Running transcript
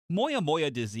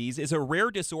Moyamoya disease is a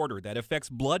rare disorder that affects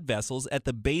blood vessels at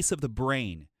the base of the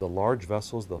brain. The large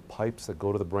vessels, the pipes that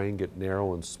go to the brain, get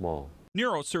narrow and small.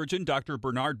 Neurosurgeon Dr.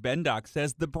 Bendok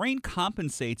says the brain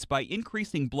compensates by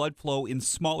increasing blood flow in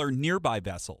smaller nearby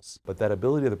vessels. But that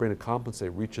ability of the brain to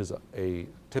compensate reaches a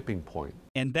tipping point.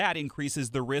 And that increases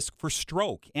the risk for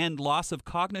stroke and loss of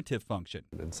cognitive function.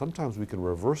 And sometimes we can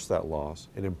reverse that loss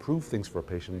and improve things for a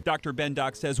patient. Dr.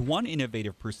 Bendok says one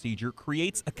innovative procedure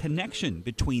creates a connection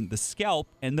between the scalp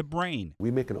and the brain.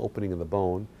 We make an opening in the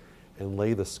bone and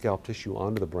lay the scalp tissue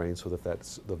onto the brain so that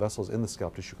the vessels in the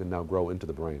scalp tissue can now grow into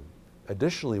the brain.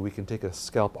 Additionally, we can take a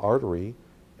scalp artery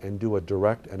and do a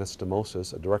direct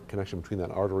anastomosis, a direct connection between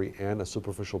that artery and a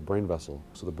superficial brain vessel.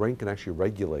 So the brain can actually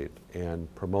regulate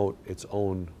and promote its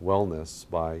own wellness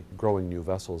by growing new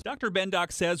vessels. Dr.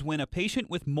 Bendok says when a patient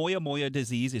with Moyamoya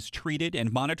disease is treated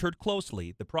and monitored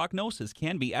closely, the prognosis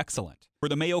can be excellent. For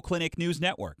the Mayo Clinic News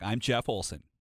Network, I'm Jeff Olsen.